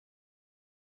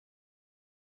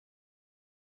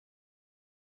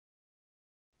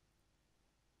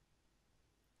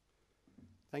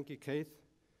Thank you, Keith.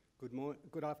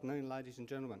 Good afternoon, ladies and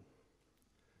gentlemen.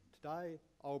 Today,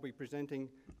 I'll be presenting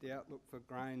the outlook for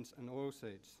grains and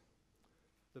oilseeds.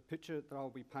 The picture that I'll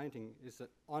be painting is that,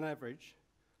 on average,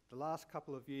 the last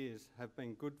couple of years have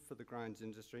been good for the grains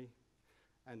industry,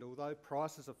 and although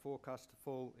prices are forecast to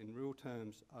fall in real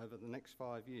terms over the next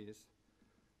 5 years,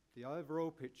 the overall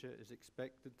picture is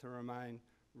expected to remain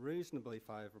reasonably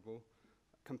favourable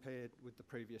compared with the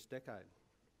previous decade.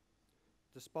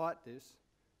 Despite this,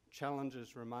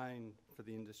 challenges remain for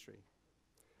the industry,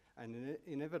 and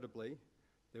inevitably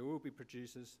there will be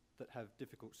producers that have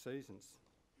difficult seasons.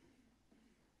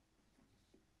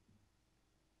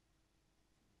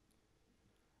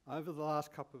 Over the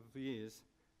last couple of years,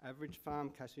 average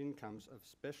farm cash incomes of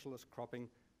specialist cropping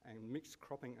and mixed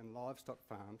cropping and livestock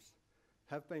farms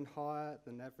have been higher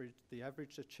than the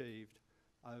average achieved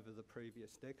over the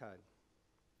previous decade.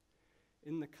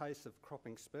 In the case of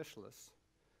cropping specialists,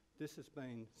 this has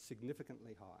been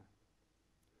significantly higher.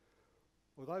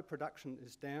 Although production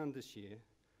is down this year,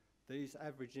 these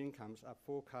average incomes are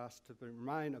forecast to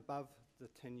remain above the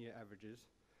 10-year averages,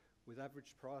 with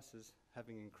average prices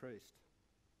having increased.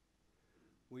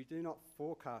 We do not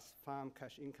forecast farm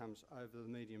cash incomes over the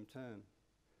medium term.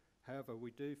 However,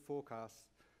 we do forecast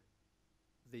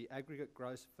the aggregate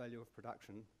gross value of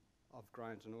production of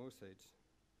grains and oilseeds.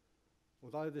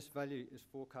 Although this value is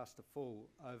forecast to fall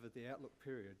over the outlook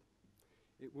period,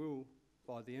 it will,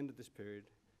 by the end of this period,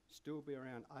 still be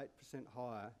around 8%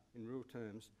 higher in real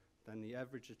terms than the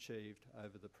average achieved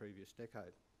over the previous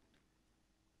decade.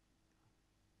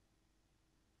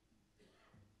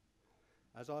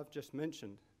 As I've just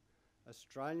mentioned,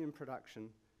 Australian production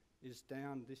is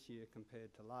down this year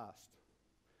compared to last.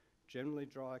 Generally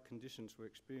dry conditions were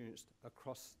experienced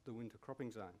across the winter cropping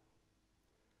zone.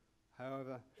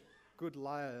 However, good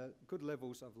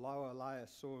levels of lower layer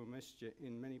soil moisture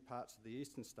in many parts of the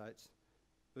eastern states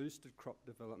boosted crop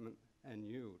development and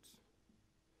yields.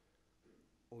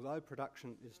 Although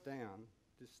production is down,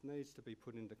 this needs to be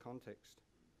put into context.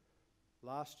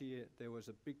 Last year there was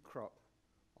a big crop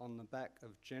on the back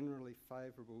of generally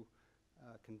favourable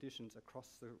conditions across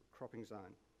the cropping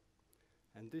zone,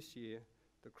 and this year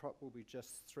the crop will be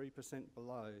just 3%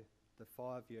 below the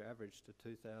 5-year average to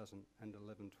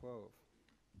 2011-12.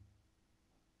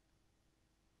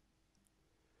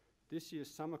 This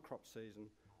year's summer crop season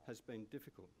has been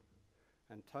difficult,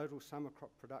 and total summer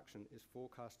crop production is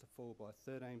forecast to fall by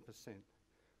 13%,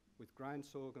 with grain,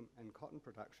 sorghum and cotton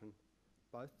production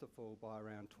both to fall by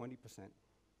around 20%.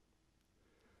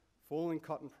 Falling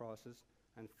cotton prices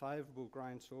and favourable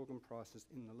grain sorghum prices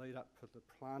in the lead up to the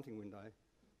planting window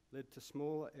led to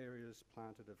smaller areas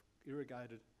planted of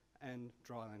irrigated and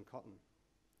dryland cotton.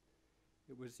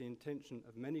 It was the intention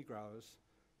of many growers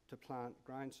to plant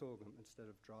grain sorghum instead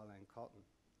of dryland cotton.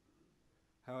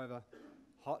 However,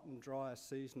 hot and dry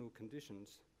seasonal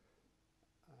conditions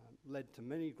led to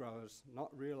many growers not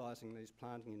realising these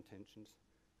planting intentions,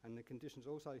 and the conditions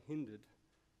also hindered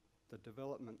the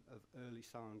development of early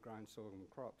sown grain sorghum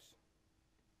crops.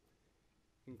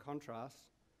 In contrast,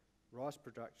 rice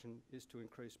production is to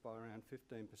increase by around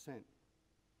 15%.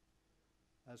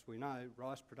 As we know,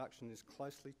 rice production is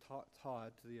closely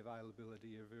tied to the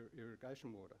availability of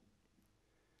irrigation water,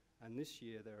 and this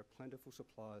year there are plentiful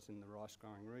supplies in the rice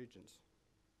growing regions.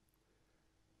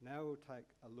 Now we'll take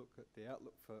a look at the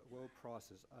outlook for world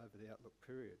prices over the outlook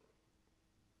period.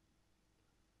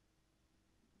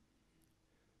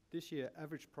 This year,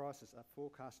 average prices are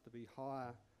forecast to be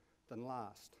higher than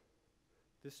last.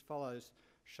 This follows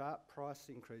sharp price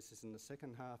increases in the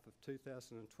second half of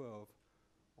 2012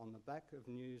 on the back of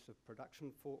news of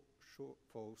production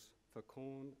shortfalls for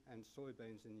corn and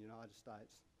soybeans in the United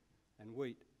States and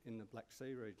wheat in the Black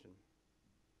Sea region.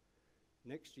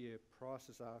 Next year,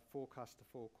 prices are forecast to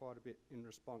fall quite a bit in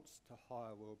response to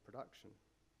higher world production.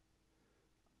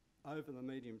 Over the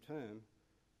medium term,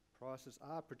 prices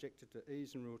are projected to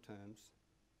ease in real terms,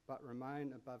 but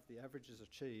remain above the averages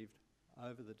achieved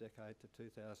over the decade to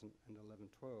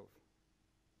 2011-12.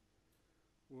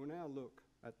 We'll now look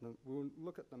at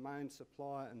the main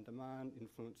supply and demand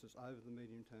influences over the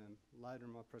medium term later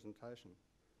in my presentation.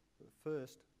 But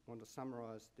first, I want to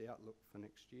summarise the outlook for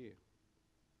next year.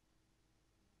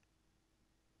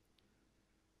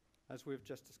 As we've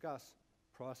just discussed,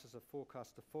 prices are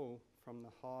forecast to fall from the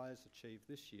highs achieved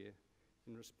this year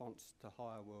in response to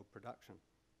higher world production.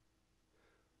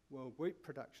 World wheat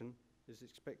production is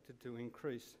expected to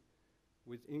increase,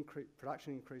 with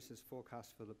production increases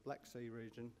forecast for the Black Sea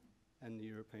region and the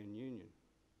European Union.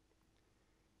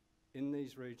 In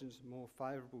these regions, more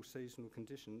favourable seasonal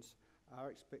conditions are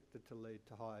expected to lead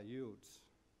to higher yields.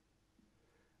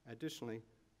 Additionally,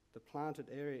 the planted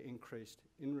area increased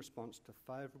in response to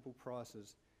favourable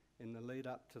prices in the lead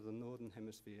up to the Northern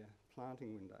Hemisphere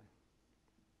planting window.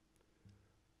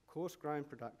 Coarse grain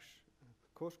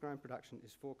production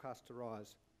is forecast to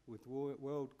rise, with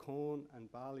world corn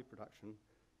and barley production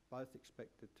both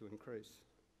expected to increase.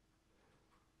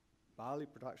 Barley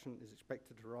production is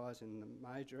expected to rise in the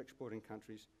major exporting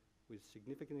countries, with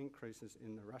significant increases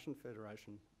in the Russian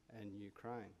Federation and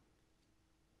Ukraine.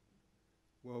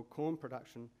 World corn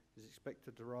production is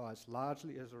expected to rise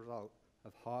largely as a result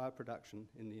of higher production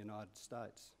in the United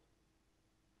States.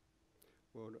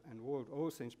 World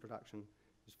oilseeds production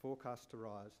is forecast to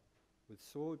rise, with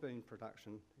soybean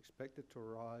production expected to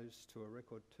rise to a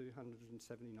record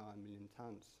 279 million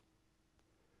tonnes.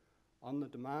 On the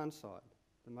demand side,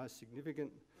 the most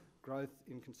significant growth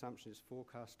in consumption is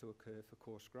forecast to occur for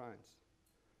coarse grains.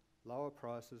 Lower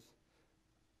prices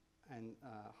and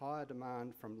higher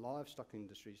demand from livestock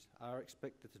industries are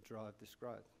expected to drive this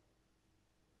growth.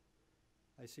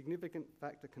 A significant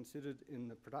factor considered in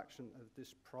the production of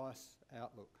this price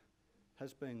outlook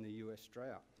has been the US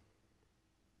drought.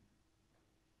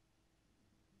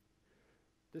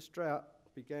 This drought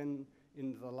began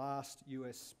in the last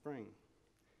US spring.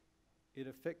 It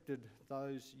affected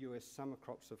those US summer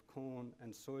crops of corn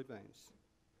and soybeans.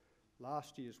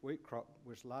 Last year's wheat crop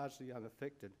was largely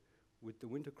unaffected, with the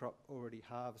winter crop already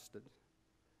harvested,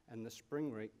 and the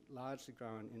spring wheat largely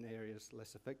grown in areas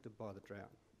less affected by the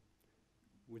drought.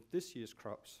 With this year's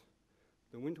crops,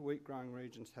 the winter wheat growing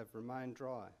regions have remained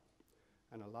dry,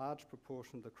 and a large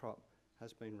proportion of the crop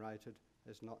has been rated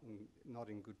as not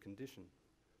in good condition.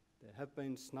 There have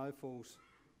been snowfalls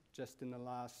just in the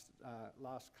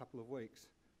last couple of weeks,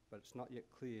 but it's not yet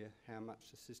clear how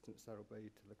much assistance there will be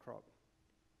to the crop.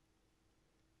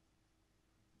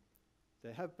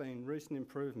 There have been recent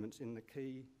improvements in the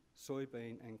key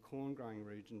soybean and corn growing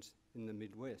regions in the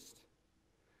Midwest,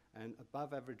 and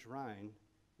above average rain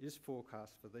is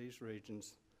forecast for these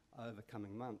regions over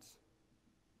coming months.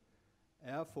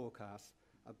 Our forecasts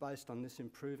are based on this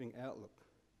improving outlook,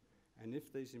 and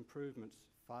if these improvements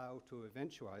fail to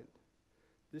eventuate,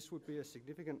 this would be a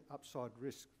significant upside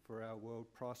risk for our world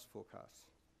price forecasts.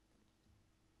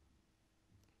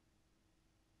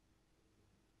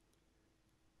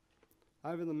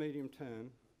 Over the medium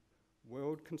term,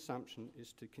 world consumption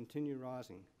is to continue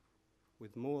rising,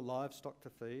 with more livestock to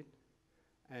feed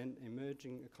and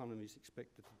emerging economies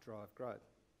expected to drive growth.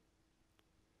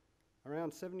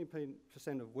 Around 70%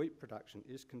 of wheat production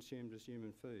is consumed as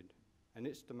human food, and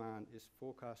its demand is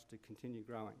forecast to continue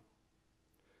growing.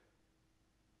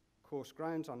 Coarse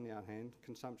grains, on the other hand,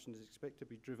 consumption is expected to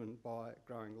be driven by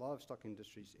growing livestock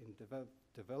industries in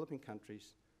developing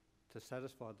countries to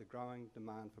satisfy the growing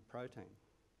demand for protein.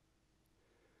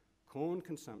 Corn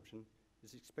consumption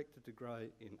is expected to grow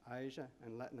in Asia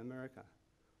and Latin America,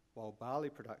 while barley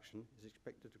production is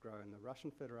expected to grow in the Russian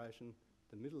Federation,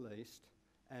 the Middle East,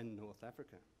 and North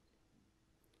Africa.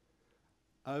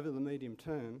 Over the medium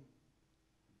term,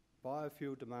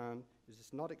 biofuel demand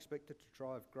is not expected to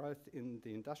drive growth in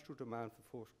the industrial demand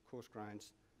for coarse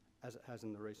grains as it has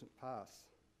in the recent past.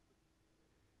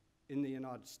 In the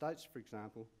United States, for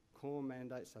example, corn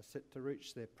mandates are set to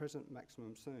reach their present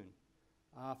maximum soon,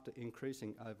 after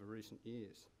increasing over recent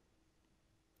years.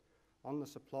 On the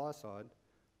supply side,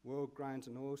 world grains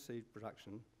and oilseed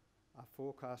production are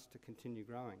forecast to continue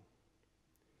growing.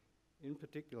 In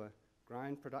particular,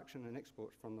 grain production and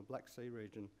exports from the Black Sea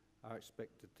region are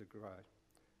expected to grow,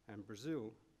 and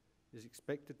Brazil is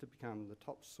expected to become the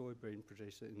top soybean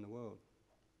producer in the world.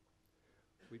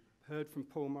 We heard from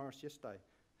Paul Morris yesterday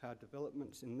how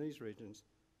developments in these regions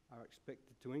are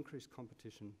expected to increase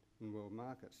competition in world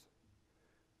markets.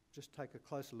 Just take a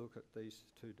closer look at these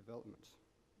two developments.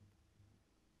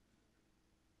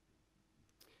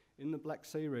 In the Black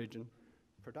Sea region,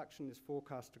 production is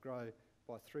forecast to grow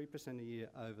by 3% a year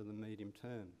over the medium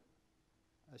term,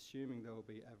 assuming there will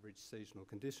be average seasonal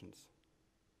conditions.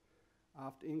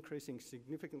 After increasing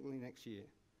significantly next year,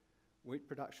 wheat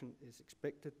production is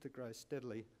expected to grow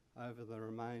steadily over the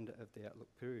remainder of the outlook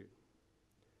period.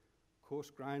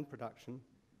 Coarse grain production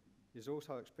is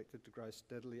also expected to grow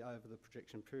steadily over the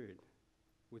projection period,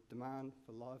 with demand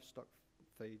for livestock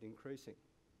feed increasing.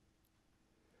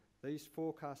 These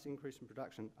forecast increase in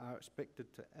production are expected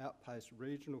to outpace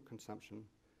regional consumption,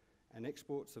 and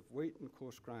exports of wheat and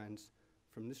coarse grains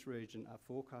from this region are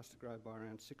forecast to grow by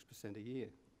around 6% a year.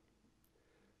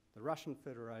 The Russian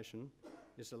Federation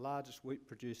is the largest wheat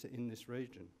producer in this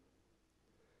region,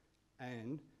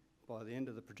 and by the end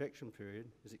of the projection period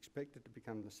is expected to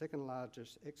become the second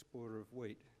largest exporter of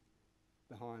wheat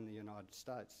behind the United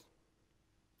States.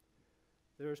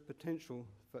 there is potential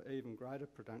for even greater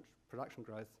production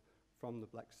growth from the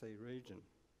Black Sea region,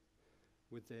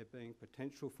 with there being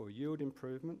potential for yield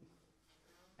improvement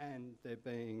and there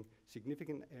being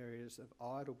significant areas of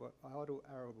idle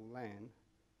arable land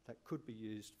that could be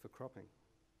used for cropping.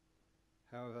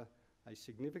 However, a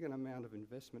significant amount of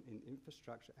investment in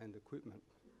infrastructure and equipment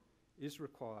is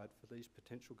required for these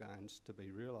potential gains to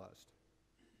be realised.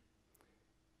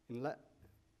 In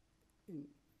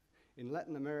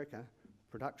Latin America,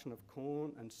 production of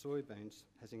corn and soybeans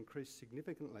has increased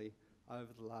significantly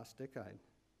over the last decade,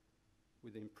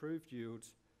 with improved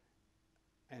yields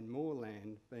and more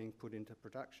land being put into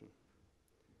production.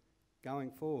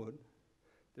 Going forward,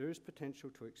 there is potential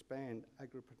to expand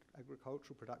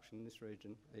agricultural production in this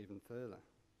region even further.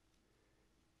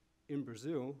 In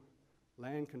Brazil,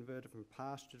 land converted from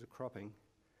pasture to cropping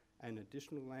and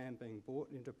additional land being brought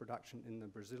into production in the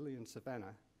Brazilian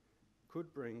savanna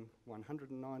could bring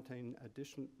 119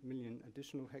 million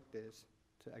additional hectares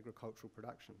to agricultural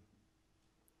production.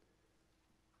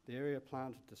 The area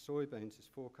planted to soybeans is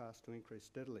forecast to increase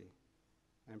steadily,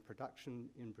 and production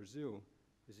in Brazil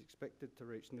is expected to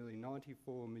reach nearly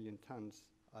 94 million tonnes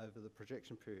over the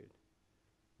projection period,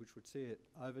 which would see it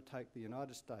overtake the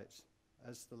United States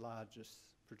as the largest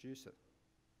producer.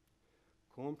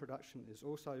 Corn production is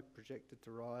also projected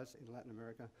to rise in Latin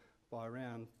America by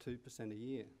around 2% a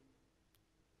year.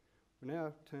 We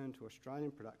now turn to Australian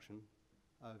production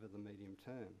over the medium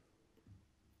term.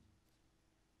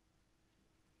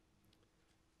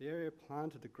 The area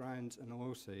planted to grains and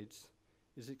oilseeds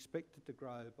is expected to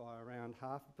grow by around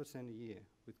 0.5% a year,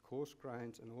 with coarse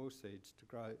grains and oilseeds to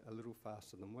grow a little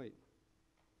faster than wheat.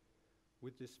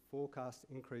 With this forecast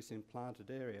increase in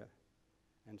planted area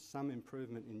and some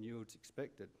improvement in yields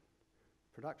expected,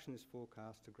 production is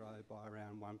forecast to grow by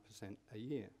around 1% a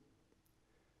year.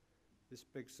 This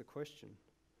begs the question,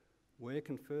 where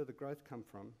can further growth come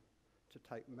from to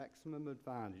take maximum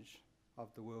advantage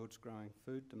of the world's growing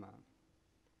food demand?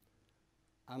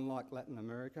 Unlike Latin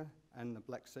America and the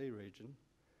Black Sea region,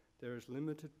 there is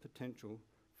limited potential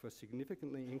for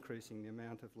significantly increasing the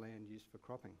amount of land used for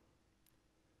cropping.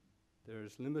 There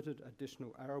is limited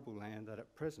additional arable land that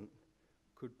at present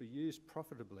could be used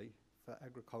profitably for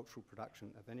agricultural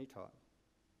production of any type.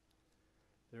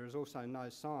 There is also no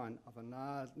sign of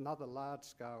another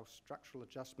large-scale structural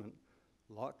adjustment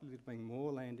likely to bring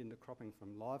more land into cropping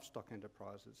from livestock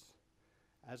enterprises,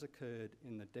 as occurred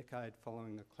in the decade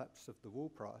following the collapse of the wool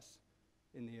price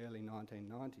in the early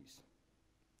 1990s.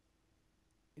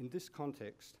 In this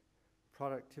context,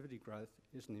 productivity growth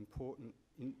is an important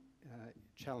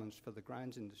challenge for the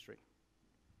grains industry.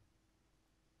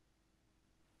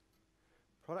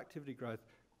 Productivity growth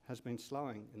has been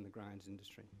slowing in the grains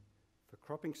industry. For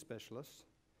cropping specialists,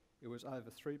 it was over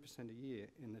 3% a year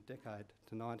in the decade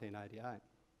to 1988.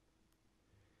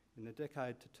 In the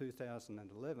decade to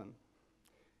 2011,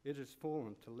 it has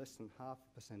fallen to less than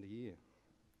 0.5% a year.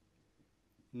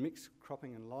 In mixed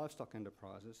cropping and livestock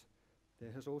enterprises,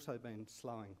 there has also been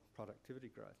slowing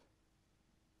productivity growth.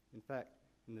 In fact,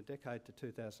 in the decade to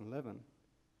 2011,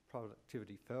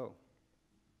 productivity fell.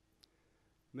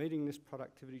 Meeting this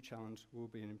productivity challenge will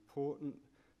be important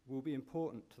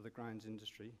to the grains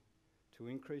industry to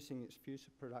increasing its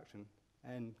future production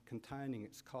and containing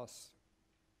its costs.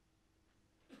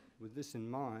 With this in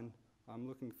mind, I'm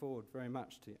looking forward very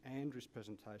much to Andrew's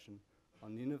presentation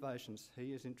on the innovations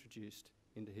he has introduced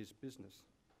into his business.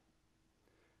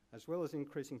 As well as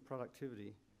increasing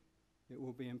productivity, it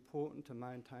will be important to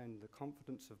maintain the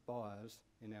confidence of buyers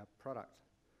in our product.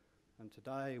 And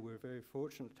today we're very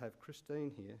fortunate to have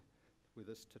Christine here with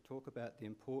us to talk about the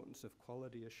importance of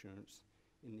quality assurance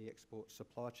in the export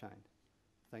supply chain.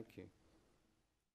 Thank you.